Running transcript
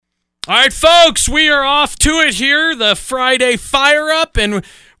All right, folks, we are off to it here, the Friday Fire Up, and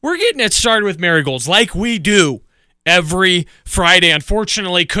we're getting it started with Marigolds like we do every Friday.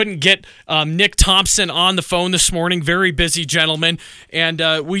 Unfortunately, couldn't get Nick Thompson on the phone this morning. Very busy gentleman. And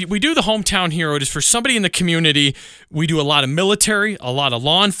we do the Hometown Hero. It is for somebody in the community. We do a lot of military, a lot of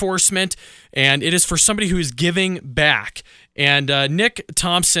law enforcement, and it is for somebody who is giving back. And Nick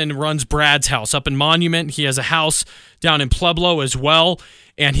Thompson runs Brad's House up in Monument. He has a house down in Pueblo as well,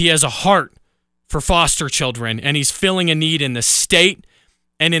 and he has a heart for foster children, and he's filling a need in the state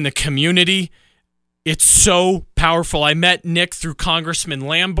and in the community. It's so powerful. I met Nick through Congressman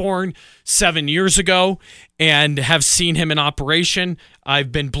Lamborn 7 years ago and have seen him in operation.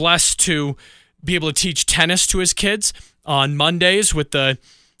 I've been blessed to be able to teach tennis to his kids on Mondays with the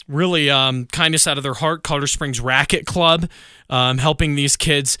really kindness out of their heart, Colorado Springs Racket Club, helping these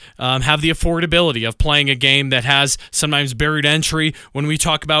kids have the affordability of playing a game that has sometimes barrier to entry when we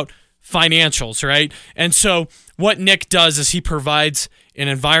talk about financials, right? And so what Nick does is he provides an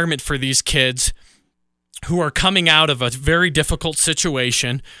environment for these kids who are coming out of a very difficult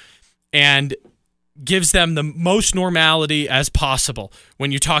situation and gives them the most normality as possible.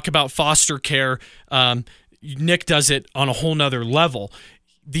 When you talk about foster care, Nick does it on a whole nother level.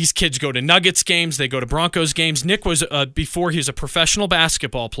 These kids go to Nuggets games, they go to Broncos games. Nick was, before he was a professional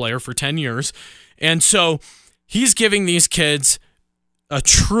basketball player for 10 years. And so he's giving these kids a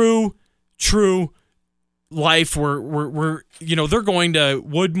true life where they're going to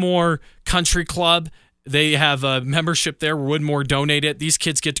Woodmore Country Club. They have a membership there where Woodmore donated. These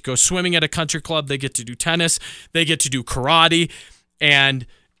kids get to go swimming at a country club. They get to do tennis. They get to do karate. And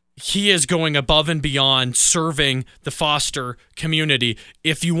he is going above and beyond serving the foster community.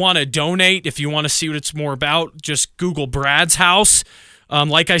 If you want to donate, if you want to see what it's more about, just Google Brad's House.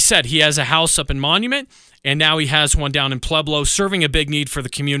 Like I said, he has a house up in Monument, and now he has one down in Pueblo, serving a big need for the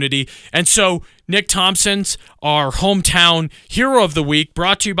community. And so Nick Thompson's our Hometown Hero of the Week,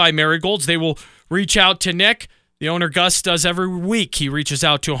 brought to you by Marigolds. They will reach out to Nick. The owner, Gus, does every week. He reaches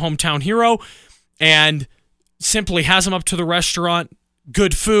out to a Hometown Hero and simply has him up to the restaurant.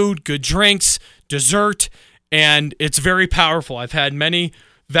 Good food, good drinks, dessert, and it's very powerful. I've had many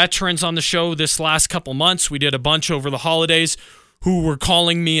veterans on the show this last couple months. We did a bunch over the holidays who were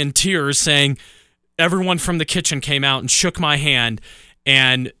calling me in tears saying everyone from the kitchen came out and shook my hand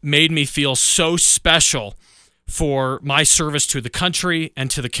and made me feel so special for my service to the country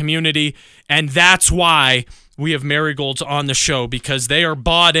and to the community. And that's why we have Marigolds on the show, because they are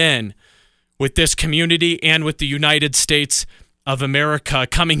bought in with this community and with the United States of America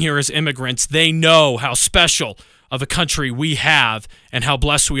coming here as immigrants. They know how special of a country we have and how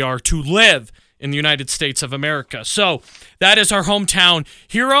blessed we are to live in the United States of America. So that is our Hometown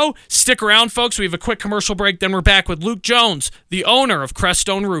Hero. Stick around, folks. We have a quick commercial break. Then we're back with Luke Jones, the owner of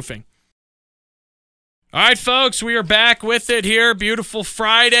Crestone Roofing. All right, folks, we are back with it here. Beautiful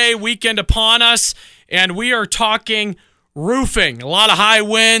Friday, weekend upon us, and we are talking roofing. A lot of high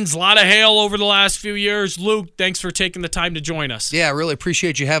winds, a lot of hail over the last few years. Luke, thanks for taking the time to join us. Yeah, I really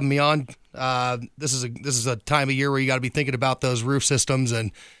appreciate you having me on. This is a time of year where you got to be thinking about those roof systems,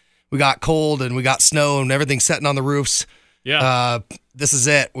 and we got cold and we got snow and everything's setting on the roofs. Yeah. This is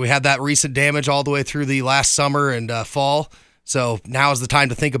it. We had that recent damage all the way through the last summer and fall. So now is the time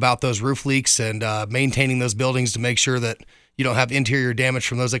to think about those roof leaks and maintaining those buildings to make sure that you don't have interior damage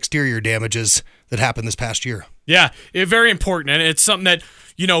from those exterior damages that happened this past year. Yeah, very important. And it's something that,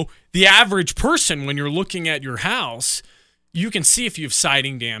 the average person, when you're looking at your house, you can see if you have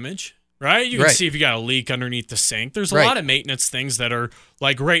siding damage, right? You can see if you got a leak underneath the sink. There's a lot of maintenance things that are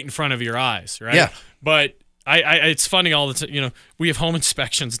like right in front of your eyes, right? Yeah. But it's funny all the time, we have home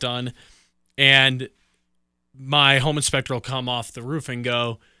inspections done, and my home inspector will come off the roof and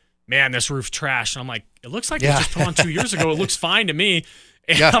go, man, this roof's trash. And I'm like, it looks like it was just put on 2 years ago. It looks fine to me.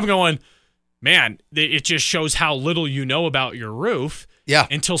 And I'm going, man, it just shows how little you know about your roof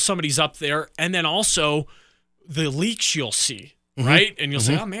until somebody's up there. And then also the leaks you'll see, right? And you'll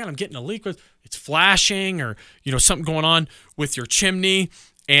say, oh, man, I'm getting a leak. It's flashing or, something going on with your chimney.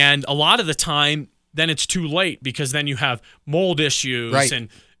 And a lot of the time, then it's too late because then you have mold issues and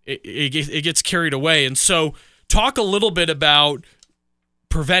it gets carried away. And so talk a little bit about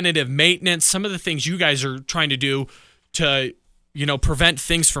preventative maintenance, some of the things you guys are trying to do to, prevent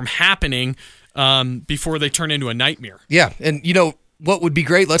things from happening before they turn into a nightmare. Yeah. And, what would be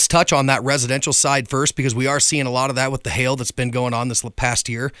great, let's touch on that residential side first, because we are seeing a lot of that with the hail that's been going on this past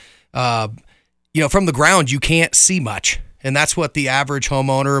year. From the ground, you can't see much. And that's what the average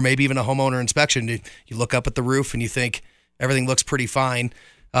homeowner, or maybe even a homeowner inspection, you look up at the roof and you think everything looks pretty fine.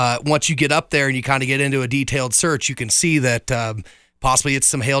 Once you get up there and you kind of get into a detailed search, you can see that Possibly it's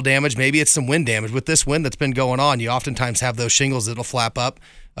some hail damage. Maybe it's some wind damage. With this wind that's been going on, you oftentimes have those shingles that'll flap up.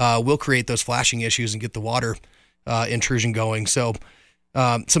 Will create those flashing issues and get the water intrusion going. So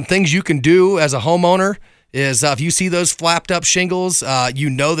some things you can do as a homeowner is if you see those flapped up shingles, you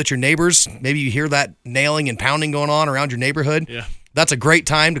know that your neighbors, maybe you hear that nailing and pounding going on around your neighborhood. Yeah. That's a great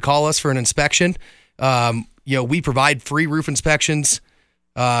time to call us for an inspection. We provide free roof inspections.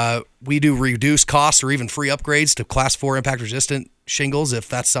 We do reduced costs or even free upgrades to class 4 impact resistant shingles if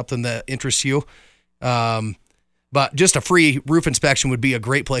that's something that interests you. But just a free roof inspection would be a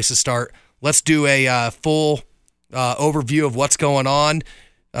great place to start. Let's do a full overview of what's going on.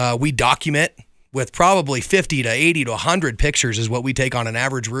 We document with probably 50 to 80 to 100 pictures is what we take on an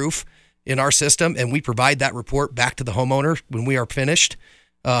average roof in our system, and we provide that report back to the homeowner when we are finished.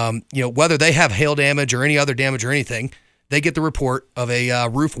 Whether they have hail damage or any other damage or anything, they get the report of a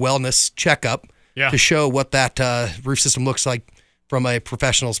roof wellness checkup to show what that roof system looks like from a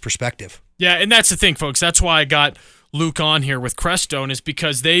professional's perspective. Yeah, and that's the thing, folks. That's why I got Luke on here with Crestone, is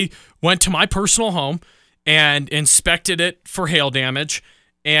because they went to my personal home and inspected it for hail damage,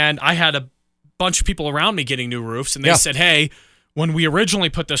 and I had a bunch of people around me getting new roofs, and they said, hey, when we originally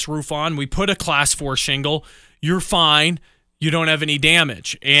put this roof on, we put a class 4 shingle. You're fine. You don't have any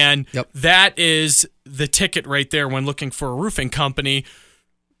damage. And that is the ticket right there when looking for a roofing company,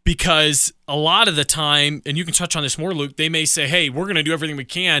 because a lot of the time, and you can touch on this more, Luke, they may say, hey, we're going to do everything we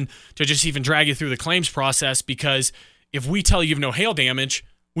can to just even drag you through the claims process, because if we tell you have no hail damage,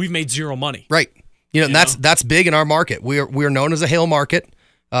 we've made zero money. Right. And that's big in our market. We're known as a hail market.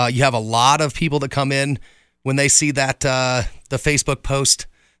 You have a lot of people that come in when they see that the Facebook post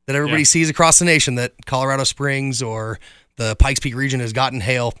that everybody sees across the nation that Colorado Springs or the Pikes Peak region has gotten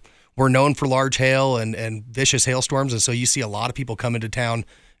hail. We're known for large hail and vicious hailstorms, and so you see a lot of people come into town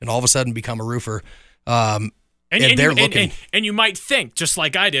and all of a sudden become a roofer. And they're looking. And you might think, just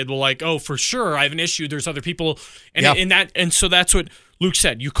like I did, well, like, oh, for sure, I have an issue. There's other people, and so that's what Luke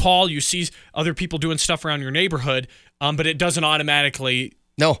said. You call, you see other people doing stuff around your neighborhood, but it doesn't automatically.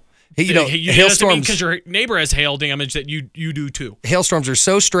 No. Hailstorms, because your neighbor has hail damage that you do too. Hailstorms are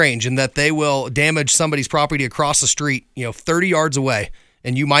so strange in that they will damage somebody's property across the street, 30 yards away,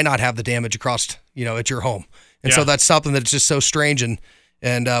 and you might not have the damage across, at your home. And so that's something that's just so strange.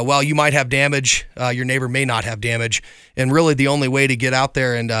 And while you might have damage, your neighbor may not have damage. And really the only way to get out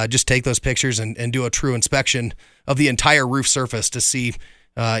there and just take those pictures and do a true inspection of the entire roof surface to see,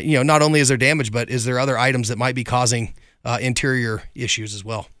 not only is there damage, but is there other items that might be causing interior issues as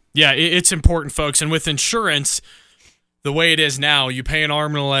well. Yeah, it's important, folks. And with insurance, the way it is now, you pay an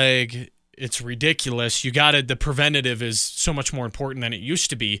arm and a leg. It's ridiculous. The preventative is so much more important than it used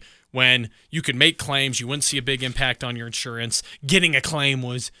to be, when you could make claims. You wouldn't see a big impact on your insurance. Getting a claim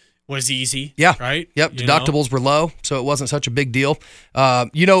was easy. Yeah. Right? Yep. Deductibles were low, so it wasn't such a big deal.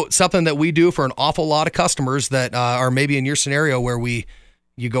 Something that we do for an awful lot of customers that are maybe in your scenario where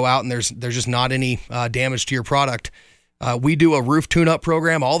you go out and there's just not any damage to your product. We do a roof tune-up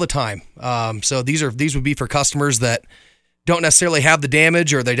program all the time. So these would be for customers that don't necessarily have the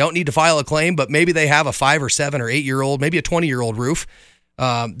damage, or they don't need to file a claim, but maybe they have a 5 or 7 or 8-year-old, maybe a 20-year-old roof.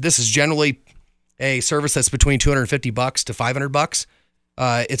 This is generally a service that's between $250 to $500.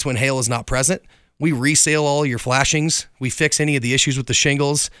 It's when hail is not present. We resale all your flashings. We fix any of the issues with the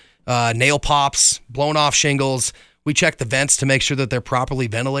shingles, nail pops, blown off shingles. We check the vents to make sure that they're properly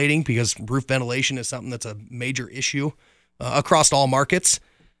ventilating, because roof ventilation is something that's a major issue across all markets.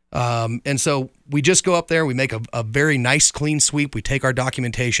 And so we just go up there, we make a very nice clean sweep. We take our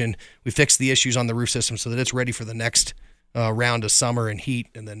documentation, we fix the issues on the roof system so that it's ready for the next round of summer and heat,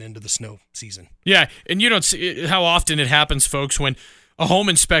 and then into the snow season. Yeah, and you don't see how often it happens, folks, when a home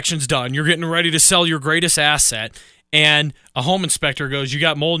inspection's done, you're getting ready to sell your greatest asset, and a home inspector goes, you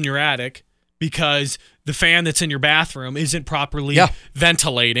got mold in your attic because the fan that's in your bathroom isn't properly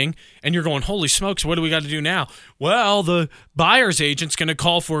ventilating, and you're going, holy smokes, what do we got to do now? Well, the buyer's agent's going to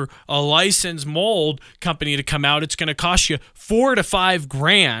call for a licensed mold company to come out. It's going to cost you $4,000 to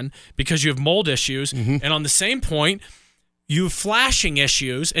 $5,000 because you have mold issues. Mm-hmm. And on the same point, you have flashing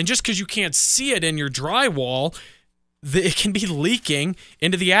issues, and just because you can't see it in your drywall, it can be leaking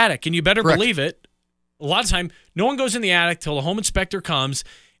into the attic, and you better believe it. A lot of time, no one goes in the attic till the home inspector comes,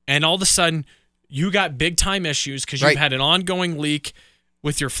 and all of a sudden, you got big-time issues because you've had an ongoing leak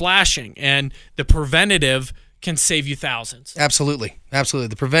with your flashing, and the preventative can save you thousands. Absolutely.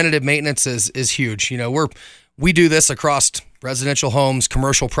 The preventative maintenance is huge. We do this across residential homes,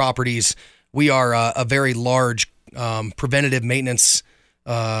 commercial properties. We are a very large preventative maintenance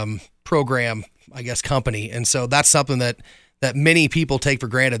program, I guess, company, and so that's something that that many people take for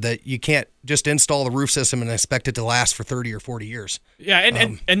granted, that you can't just install the roof system and expect it to last for 30 or 40 years. Yeah,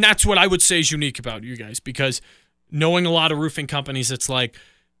 and that's what I would say is unique about you guys, because knowing a lot of roofing companies, it's like,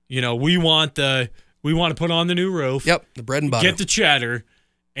 we want to put on the new roof. Yep, the bread and butter. Get the cheddar,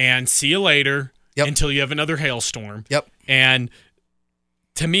 and see you later until you have another hailstorm. Yep. And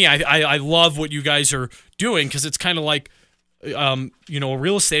to me, I love what you guys are doing, because it's kind of like, a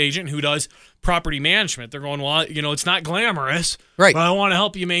real estate agent who does property management. They're going, well, it's not glamorous, right? But I want to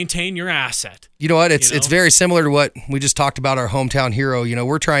help you maintain your asset. You know what? It's very similar to what we just talked about, our hometown hero.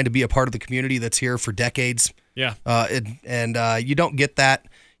 We're trying to be a part of the community that's here for decades. Yeah. You don't get that.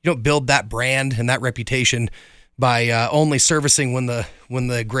 You don't build that brand and that reputation by only servicing when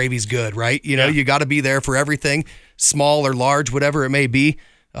the gravy's good, right? You got to be there for everything, small or large, whatever it may be.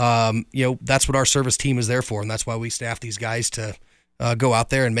 That's what our service team is there for, and that's why we staff these guys to go out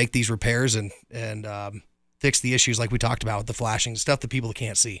there and make these repairs and fix the issues like we talked about with the flashing stuff that people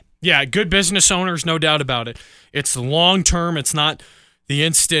can't see. Yeah, good business owners, no doubt about it. It's the long term. It's not the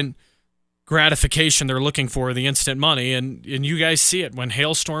instant gratification they're looking for, the instant money, and you guys see it when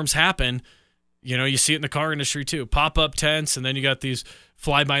hailstorms happen. You see it in the car industry too. Pop-up tents, and then you got these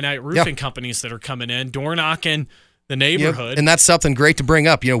fly-by-night roofing companies that are coming in, door knocking the neighborhood. And that's something great to bring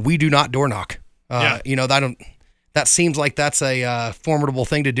up. We do not door knock. That seems like that's a formidable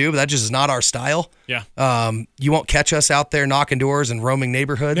thing to do, but that just is not our style. Yeah. You won't catch us out there knocking doors and roaming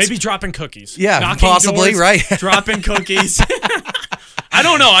neighborhoods. Maybe dropping cookies. Yeah, knocking possibly, doors, right? Dropping cookies. I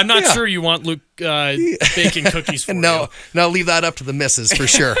don't know. I'm not sure you want Luke baking cookies for you. No, leave that up to the missus for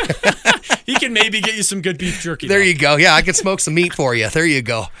sure. He can maybe get you some good beef jerky. There you go. Yeah, I can smoke some meat for you. There you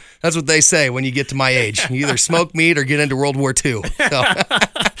go. That's what they say when you get to my age. You either smoke meat or get into World War II. So.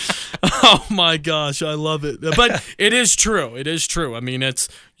 Oh my gosh, I love it. But it is true. It is true. I mean, it's,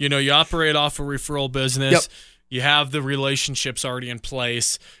 you operate off a referral business. Yep. You have the relationships already in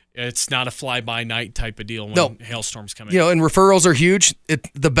place. It's not a fly-by-night type of deal when hailstorms come in. And referrals are huge.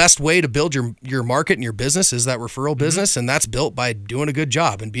 The best way to build your market and your business is that referral business, and that's built by doing a good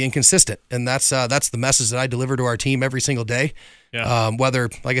job and being consistent. And that's the message that I deliver to our team every single day. Yeah. Whether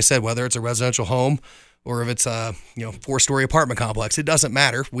it's a residential home or if it's a 4-story apartment complex, it doesn't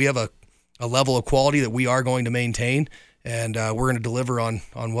matter. We have a level of quality that we are going to maintain, and we're going to deliver on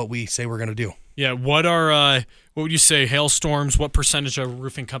what we say we're going to do. Yeah. What would you say, hailstorms, what percentage of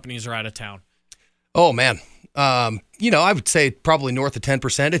roofing companies are out of town? Oh, man. I would say probably north of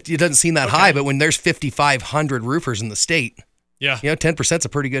 10%. It doesn't seem that high, but when there's 5,500 roofers in the state, 10% is a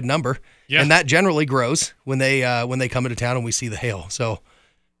pretty good number. Yeah. And that generally grows when they come into town and we see the hail. So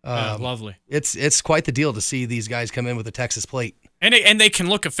lovely. It's quite the deal to see these guys come in with a Texas plate. And they can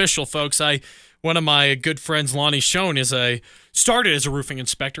look official, folks. One of my good friends, Lonnie Schoen, started as a roofing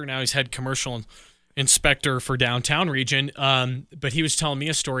inspector. Now he's head commercial inspector for downtown region. But he was telling me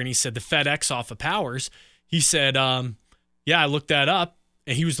a story, and he said the FedEx off of Powers. He said, I looked that up,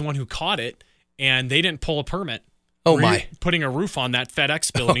 and he was the one who caught it, and they didn't pull a permit. Oh, my. Putting a roof on that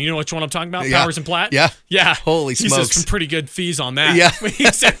FedEx building. You know which one I'm talking about? Yeah. Powers and Platt? Yeah. Yeah. Holy smokes. He says some pretty good fees on that. Yeah. He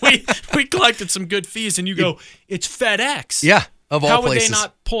said we collected some good fees, and you go, it's FedEx. Yeah, of all How would places. they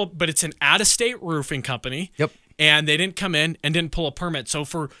not pull? But it's an out-of-state roofing company. Yep. And they didn't come in and didn't pull a permit. So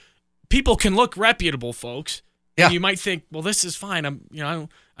people can look reputable, folks. Yeah. And you might think, well, this is fine.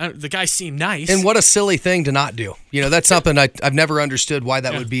 The guy seemed nice. And what a silly thing to not do. That's something I've never understood why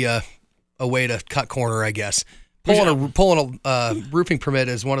that would be a way to cut corner, I guess. Pulling a roofing permit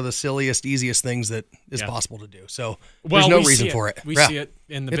is one of the silliest, easiest things that is possible to do. So there's no reason for it. We see it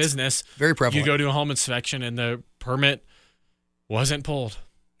in the business. Very prevalent. You go to a home inspection and the permit wasn't pulled.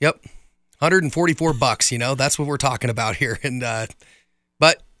 Yep. $144, that's what we're talking about here. And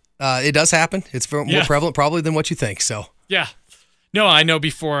but it does happen. It's more prevalent probably than what you think. So yeah. No, I know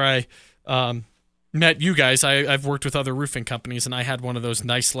before I met you guys, I've worked with other roofing companies, and I had one of those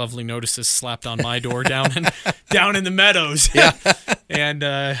nice, lovely notices slapped on my door down in the meadows. Yeah. And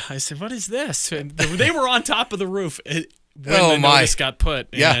I said, "What is this?" And they were on top of the roof when the notice got put.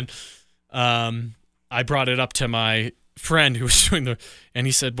 Yeah. And I brought it up to my friend who was doing and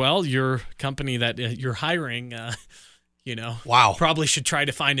he said, "Well, your company that you're hiring, wow, probably should try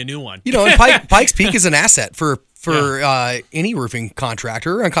to find a new one." And Pikes Peak is an asset for any roofing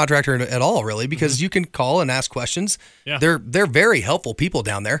contractor or a contractor at all, really, because you can call and ask questions. Yeah. They're very helpful people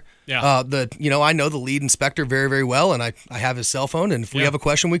down there. Yeah. I know the lead inspector very, very well, and I have his cell phone, and if we have a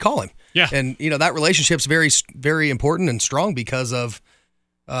question, we call him. Yeah. And that relationship's very, very important and strong because of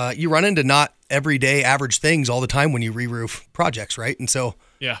you run into not everyday average things all the time when you re-roof projects, right? And so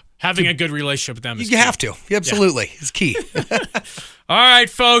Yeah, having a good relationship with them is You key. have to. Absolutely. Yeah. It's key. All right,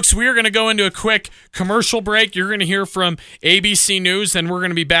 folks, we are going to go into a quick commercial break. You're going to hear from ABC News, then we're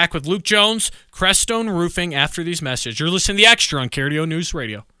going to be back with Luke Jones, Crestone Roofing, after these messages. You're listening to The Extra on KRDO News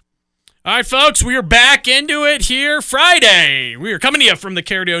Radio. All right, folks, we are back into it here Friday. We are coming to you from the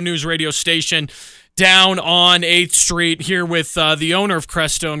KRDO News Radio station down on 8th Street here with the owner of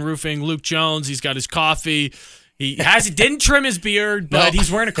Crestone Roofing, Luke Jones. He's got his coffee. He didn't trim his beard, but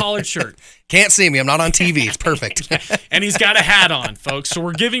he's wearing a collared shirt. Can't see me. I'm not on TV. It's perfect. And he's got a hat on, folks. So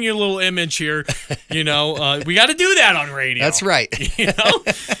we're giving you a little image here. We got to do that on radio. That's right.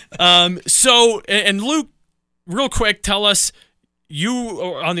 And Luke, real quick, tell us, you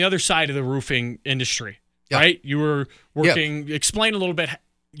are on the other side of the roofing industry, right? You were working. Explain a little bit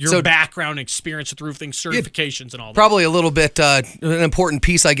your background, experience with roofing, certifications, and all that. Probably a little bit an important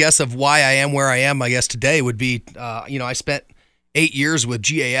piece, I guess, of why I am where I am, I guess, today would be, I spent 8 years with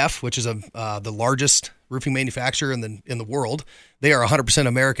GAF, which is the largest roofing manufacturer in the world. They are 100%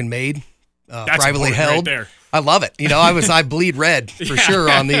 American made, privately held. Right there. I love it. I bleed red for sure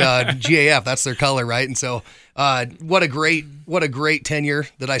on the GAF. That's their color, right? And so, what a great tenure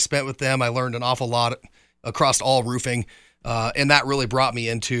that I spent with them. I learned an awful lot across all roofing. And that really brought me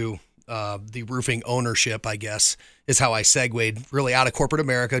into the roofing ownership, I guess, is how I segued really out of corporate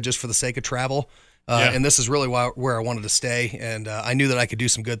America just for the sake of travel. And this is really where I wanted to stay. And I knew that I could do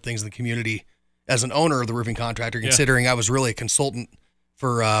some good things in the community as an owner of the roofing contractor, considering I was really a consultant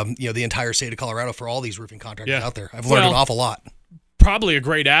for the entire state of Colorado for all these roofing contractors out there. I've learned an awful lot. Probably a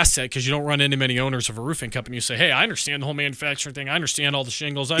great asset because you don't run into many owners of a roofing company who say, hey, I understand the whole manufacturing thing. I understand all the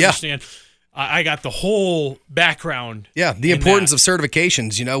shingles. I understand. I got the whole background. Yeah, the importance of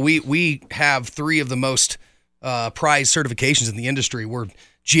certifications. We have 3 of the most prized certifications in the industry. We're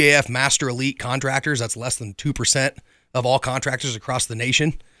GAF Master Elite contractors. That's less than 2% of all contractors across the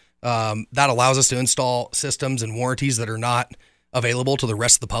nation. That allows us to install systems and warranties that are not available to the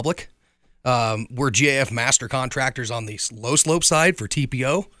rest of the public. We're GAF Master contractors on the low slope side for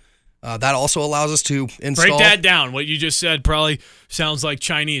TPO. That also allows us to install. Break that down. What you just said probably sounds like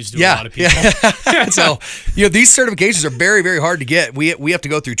Chinese to a lot of people. So, these certifications are very, very hard to get. We have to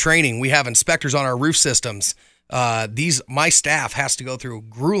go through training. We have inspectors on our roof systems. My staff has to go through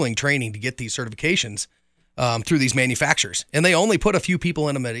grueling training to get these certifications through these manufacturers, and they only put a few people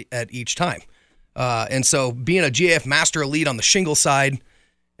in them at each time. And so, being a GAF Master Elite on the shingle side,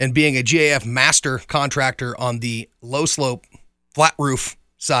 and being a GAF Master contractor on the low slope flat roof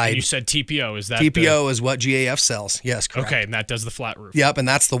side. And you said TPO. Is that TPO is what GAF sells. Yes, correct. Okay, and that does the flat roof. Yep, and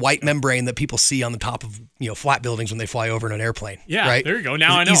that's the white membrane that people see on the top of flat buildings when they fly over in an airplane. Yeah, right? There you go.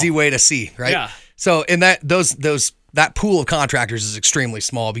 Now it's I know. Easy way to see, right? Yeah. So, in that pool of contractors is extremely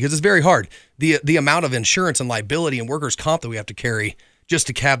small because it's very hard. The amount of insurance and liability and workers' comp that we have to carry just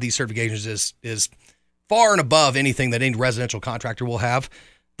to have these certifications is far and above anything that any residential contractor will have.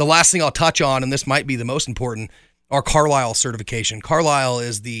 The last thing I'll touch on, and this might be the most important, our Carlisle certification. Carlisle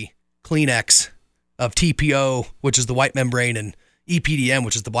is the Kleenex of TPO, which is the white membrane, and EPDM,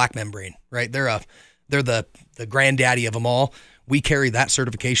 which is the black membrane, right? They're the granddaddy of them all. We carry that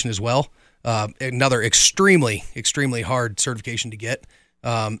certification as well. Another extremely, extremely hard certification to get.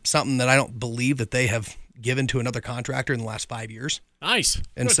 Something that I don't believe that they have given to another contractor in the last 5 years. Nice.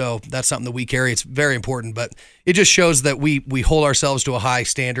 And so that's something that we carry. It's very important, but it just shows that we hold ourselves to a high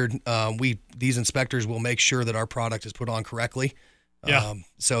standard. These inspectors will make sure that our product is put on correctly. Yeah.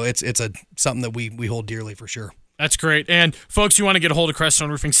 So it's something that we hold dearly for sure. That's great. And folks, you want to get a hold of Crestone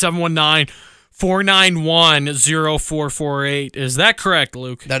Roofing, 719-491-0448. Is that correct,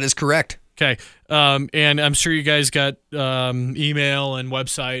 Luke? That is correct. Okay. And I'm sure you guys got email and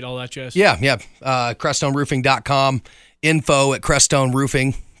website, all that jazz. Yeah. CrestoneRoofing.com,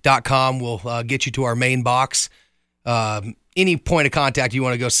 info@CrestoneRoofing.com will get you to our main box. Any point of contact you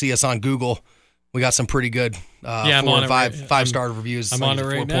want to go see us on Google, we got some pretty good 4 and 5-star reviews. I'm on it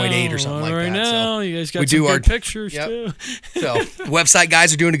right now. 4.8 or something like that. Now. So you guys got some good pictures too. So website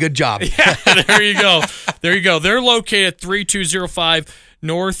guys are doing a good job. Yeah, there you go. They're located at 3205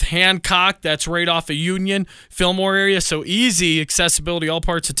 North Hancock. That's right off of Union, Fillmore area. So easy accessibility, all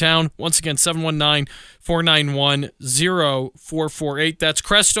parts of town. Once again, 719-491-0448. That's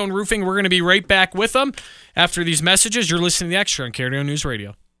Crestone Roofing. We're going to be right back with them after these messages. You're listening to The Extra on KRDO News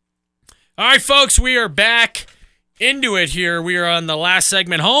Radio. All right, folks, we are back into it here. We are on the last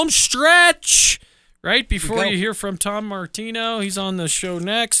segment, home stretch. Right before you hear from Tom Martino, he's on the show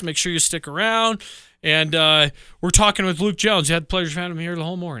next. Make sure you stick around. And we're talking with Luke Jones. You had the pleasure of having him here the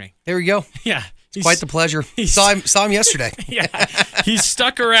whole morning. There we go. Yeah. Quite the pleasure. Saw him yesterday. Yeah, he's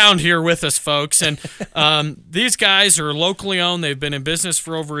stuck around here with us, folks. And these guys are locally owned. They've been in business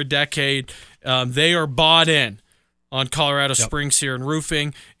for over a decade. They are bought in on Colorado Springs here in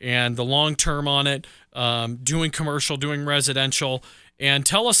roofing and the long term on it, doing commercial, doing residential. And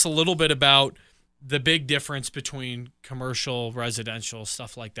tell us a little bit about the big difference between commercial, residential,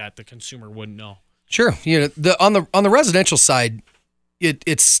 stuff like that the consumer wouldn't know. Sure. On the residential side,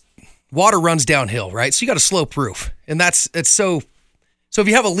 it's water runs downhill, right? So you got a sloped roof, and so if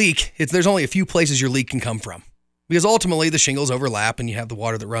you have a leak, there's only a few places your leak can come from, because ultimately the shingles overlap and you have the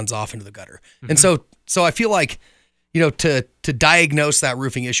water that runs off into the gutter. Mm-hmm. And so I feel like, to diagnose that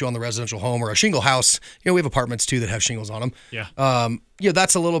roofing issue on the residential home or a shingle house, we have apartments too that have shingles on them. Yeah.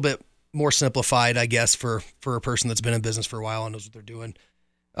 That's a little bit more simplified, I guess, for a person that's been in business for a while and knows what they're doing.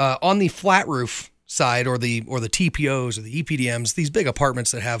 On the flat roof side, or the TPOs or the EPDMs, these big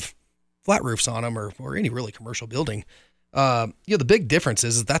apartments that have flat roofs on them, or any really commercial building, the big difference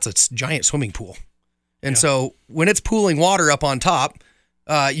is that's a giant swimming pool. And so when it's pooling water up on top,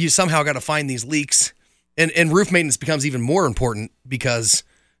 you somehow got to find these leaks, and roof maintenance becomes even more important because,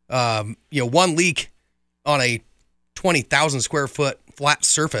 one leak on a 20,000 square foot flat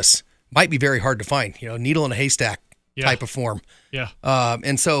surface might be very hard to find, needle in a haystack type of form. Yeah.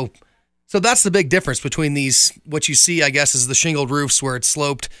 And so that's the big difference between these. What you see, I guess, is the shingled roofs where it's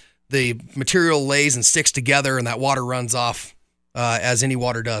sloped, the material lays and sticks together, and that water runs off as any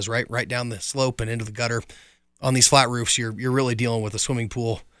water does, right down the slope and into the gutter. On these flat roofs, you're really dealing with a swimming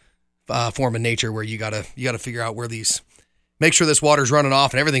pool form of nature, where you gotta figure out where make sure this water's running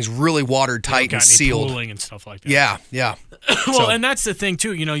off and everything's really watertight and sealed. Pooling and stuff like that. Yeah. Well, and that's the thing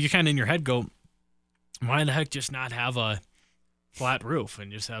too. You kind of in your head go, why the heck just not have a flat roof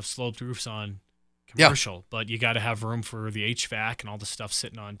and just have sloped roofs on commercial? But you got to have room for the HVAC and all the stuff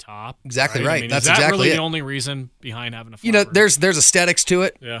sitting on top. Exactly right. I mean, That's is that exactly really it. The only reason behind having a flat roof? There's aesthetics to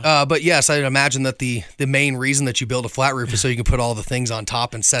it. Yeah. But yes, I'd imagine that the main reason that you build a flat roof is so you can put all the things on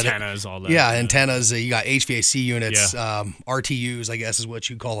top and set antennas, all that. Yeah, antennas. You got HVAC units, RTUs, I guess is what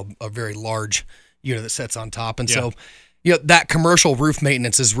you call a very large unit that sits on top. And so, that commercial roof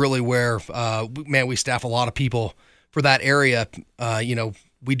maintenance is really where, we staff a lot of people for that area.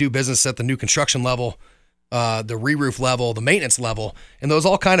 We do business at the new construction level, the re-roof level, the maintenance level, and those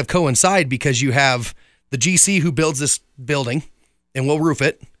all kind of coincide because you have the GC who builds this building and we'll roof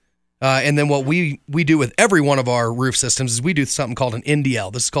it. And then what we do with every one of our roof systems is we do something called an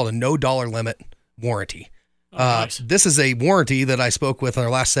NDL. This is called a no dollar limit warranty. Nice. This is a warranty that I spoke with in our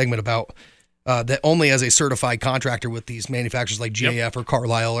last segment about, that only as a certified contractor with these manufacturers like GAF or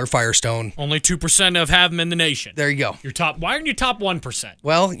Carlisle or Firestone. Only 2% have them in the nation. There you go. Why aren't you top 1%?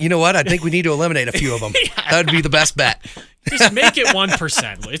 Well, you know what? I think we need to eliminate a few of them. That would be the best bet. Just make it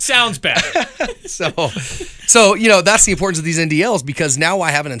 1%. It sounds better. So that's the importance of these NDLs, because now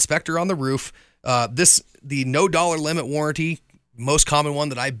I have an inspector on the roof. The no dollar limit warranty, most common one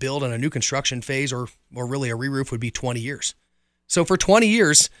that I build in a new construction phase or really a re-roof would be 20 years. So for 20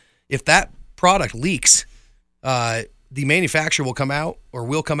 years, if that product leaks, the manufacturer will come out.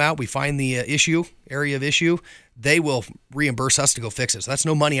 We find the area of issue. They will reimburse us to go fix it. So that's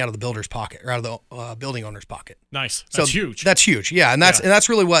no money out of the builder's pocket or out of the building owner's pocket. Nice. That's huge. That's huge. Yeah. And that's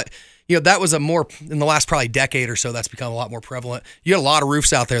really what, that was a more, in the last probably decade or so, that's become a lot more prevalent. You got a lot of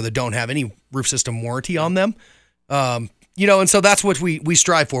roofs out there that don't have any roof system warranty on them. And so that's what we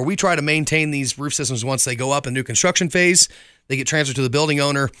strive for. We try to maintain these roof systems once they go up in new construction phase. They get transferred to the building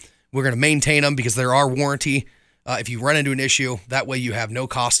owner. We're going to maintain them because there are warranty. If you run into an issue, that way you have no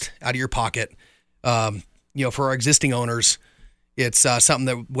cost out of your pocket. For our existing owners, it's something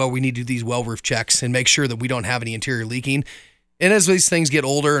that, we need to do these well roof checks and make sure that we don't have any interior leaking. And as these things get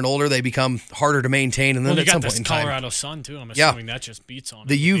older and older, they become harder to maintain. And then at some point in time, Colorado sun too. I'm assuming that just beats on it.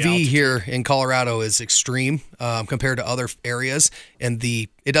 The UV here in Colorado is extreme compared to other areas. And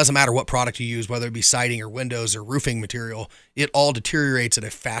it doesn't matter what product you use, whether it be siding or windows or roofing material, it all deteriorates at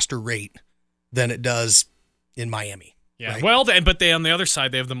a faster rate than it does in Miami. Yeah. Right? Well, but they on the other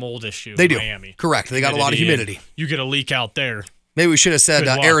side, they have the mold issue. They in do. Miami. Correct. They got a lot of humidity. You get a leak out there. Maybe we should have said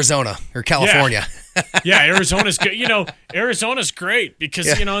Arizona or California. Yeah, Arizona's good. Arizona's great because,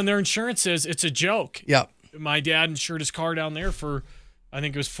 and their insurance it's a joke. Yeah. My dad insured his car down there for, I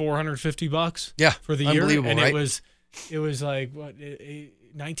think it was $450. Yeah. For the year. And right? it was like, what,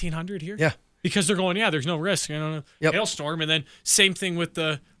 $1,900 here? Yeah. Because they're going, there's no risk, hailstorm. And then same thing with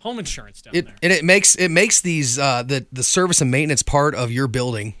the home insurance down there. And it makes these the service and maintenance part of your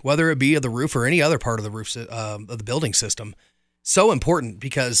building, whether it be of the roof or any other part of the roof of the building system, so important,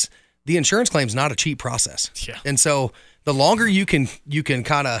 because the insurance claim is not a cheap process. Yeah. And so the longer you can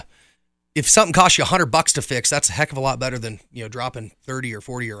kind of if something costs you $100 to fix, that's a heck of a lot better than dropping $30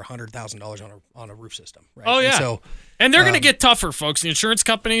 or $40 or $100,000 on a roof system. Right? Oh yeah. And they're going to get tougher, folks. The insurance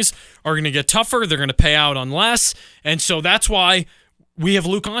companies are going to get tougher. They're going to pay out on less, and so that's why we have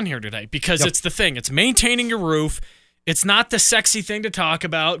Luke on here today, because it's the thing. It's maintaining your roof. It's not the sexy thing to talk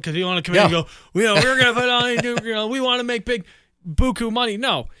about because you want to come in and go, we're going to put on, we want to make big buku money.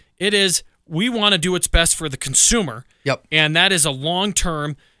 No, it is. We want to do what's best for the consumer. Yep. And that is a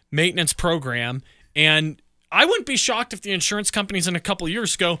long-term maintenance program. And I wouldn't be shocked if the insurance companies in a couple of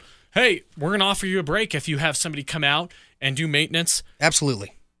years go, hey, we're going to offer you a break if you have somebody come out and do maintenance.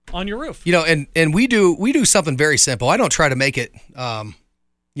 Absolutely. On your roof. And we do something very simple. I don't try to make it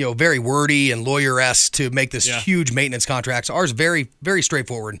very wordy and lawyer-esque to make this huge maintenance contracts. Ours very, very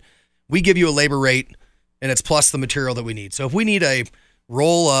straightforward. We give you a labor rate, and it's plus the material that we need. So if we need a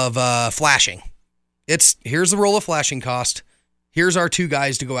roll of flashing, here's the roll of flashing cost. Here's our 2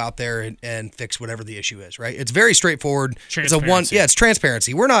 guys to go out there and fix whatever the issue is, right? It's very straightforward. It's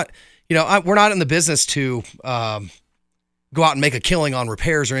transparency. We're not, we're not in the business to go out and make a killing on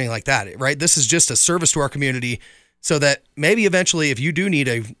repairs or anything like that, right? This is just a service to our community so that maybe eventually if you do need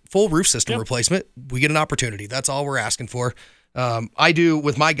a full roof system replacement, we get an opportunity. That's all we're asking for.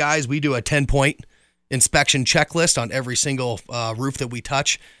 With my guys, we do a 10-point inspection checklist on every single roof that we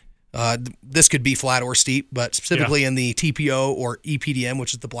touch. This could be flat or steep, but specifically in the TPO or EPDM,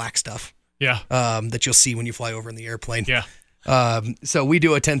 which is the black stuff that you'll see when you fly over in the airplane. Yeah. So we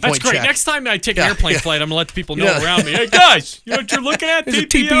do a 10-point check. That's great. Next time I take an airplane flight, I'm going to let the people know around me. Hey, guys, you know what you're looking at? It's a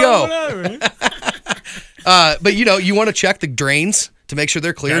TPO. But, you want to check the drains to make sure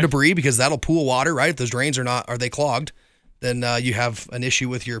they're clear of debris because that'll pool water, right? If those drains are they clogged, then you have an issue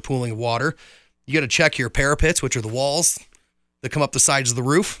with your pooling of water. You got to check your parapets, which are the walls that come up the sides of the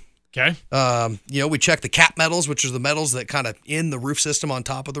roof. Okay. We check the cap metals, which are the metals that kind of in the roof system on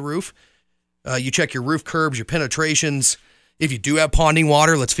top of the roof. You check your roof curbs, your penetrations. If you do have ponding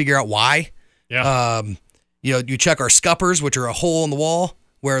water, let's figure out why. Yeah. You check our scuppers, which are a hole in the wall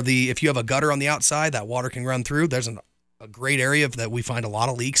where if you have a gutter on the outside, that water can run through. There's a great area that we find a lot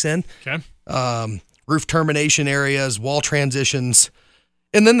of leaks in. Okay. Roof termination areas, wall transitions,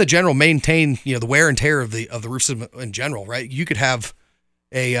 and then the general maintain, the wear and tear of the roof system in general, right? You could have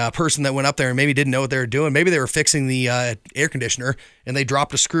a person that went up there and maybe didn't know what they were doing. Maybe they were fixing the air conditioner and they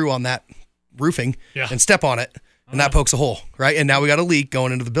dropped a screw on that roofing and step on it. And that pokes a hole, right? And now we got a leak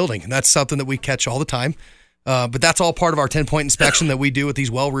going into the building. And that's something that we catch all the time. But that's all part of our 10-point inspection that we do with these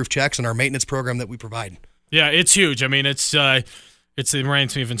well roof checks and our maintenance program that we provide. Yeah, it's huge. I mean, it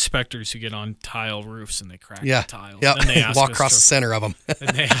reminds me of inspectors who get on tile roofs and they crack the tiles. Yeah, and they walk across the center of them.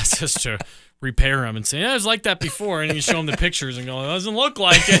 And they ask us to repair them and say, it was like that before. And you show them the pictures and go, it doesn't look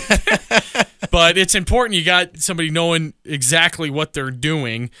like it. But it's important you got somebody knowing exactly what they're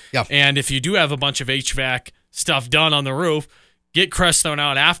doing. Yeah. And if you do have a bunch of HVAC stuff done on the roof, get Crestone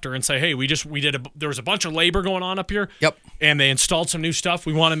out after and say, hey, there was a bunch of labor going on up here. Yep. And they installed some new stuff.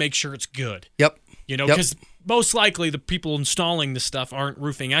 We want to make sure it's good. Yep. Because most likely the people installing this stuff aren't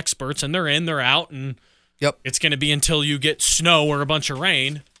roofing experts, and they're in, they're out, and it's going to be until you get snow or a bunch of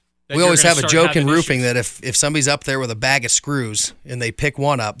rain. We always have a joke in roofing that if somebody's up there with a bag of screws and they pick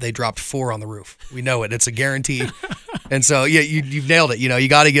one up, they dropped 4 on the roof. We know it. It's a guarantee. And so, you've nailed it. You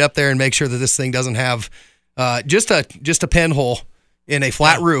got to get up there and make sure that this thing doesn't have just a pinhole in a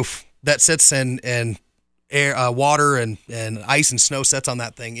flat roof that sits and air, water and ice and snow sets on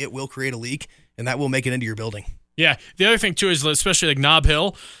that thing. It will create a leak, and that will make it into your building. Yeah. The other thing, too, is especially like Nob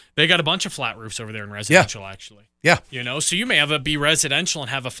Hill, they got a bunch of flat roofs over there in residential, actually. Yeah. So you may have be residential and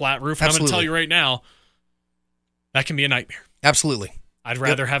have a flat roof. Absolutely. I'm going to tell you right now, that can be a nightmare. Absolutely. I'd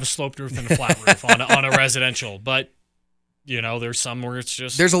rather have a sloped roof than a flat roof on a residential. But, there's some where it's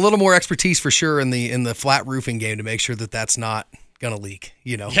just... There's a little more expertise for sure in the flat roofing game to make sure that that's not going to leak,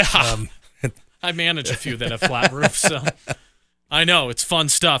 Yeah. I manage a few that have flat roofs, so I know. It's fun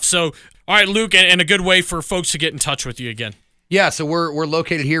stuff. So, all right, Luke, and a good way for folks to get in touch with you again. Yeah, so we're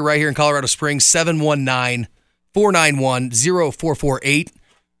located right here in Colorado Springs,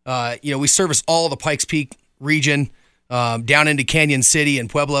 719-491-0448. We service all of the Pikes Peak region, down into Canyon City and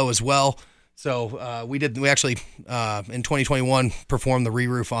Pueblo as well. So we actually in 2021 performed the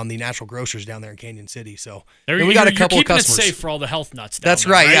re-roof on the Natural Grocers down there in Canyon City. So we got a couple of customers. It safe for all the health nuts down That's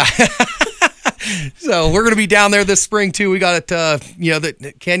there, right, yeah. So we're going to be down there this spring too. We got it,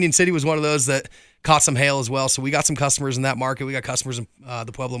 that Canyon City was one of those that caught some hail as well. So we got some customers in that market. We got customers in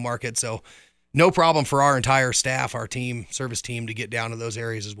the Pueblo market. So no problem for our entire staff, our team, service team to get down to those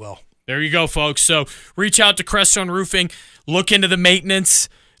areas as well. There you go, folks. So reach out to Crestone Roofing. Look into the maintenance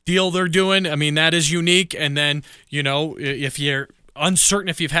deal they're doing. I mean, that is unique. And then, if you're uncertain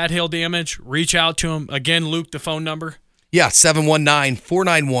if you've had hail damage, reach out to them. Again, Luke, the phone number. Yeah,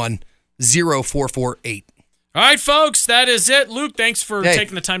 719-491-0448. All right, folks, that is it. Luke, thanks for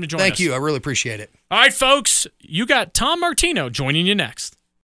taking the time to join us. Thank you. I really appreciate it. All right, folks, you got Tom Martino joining you next.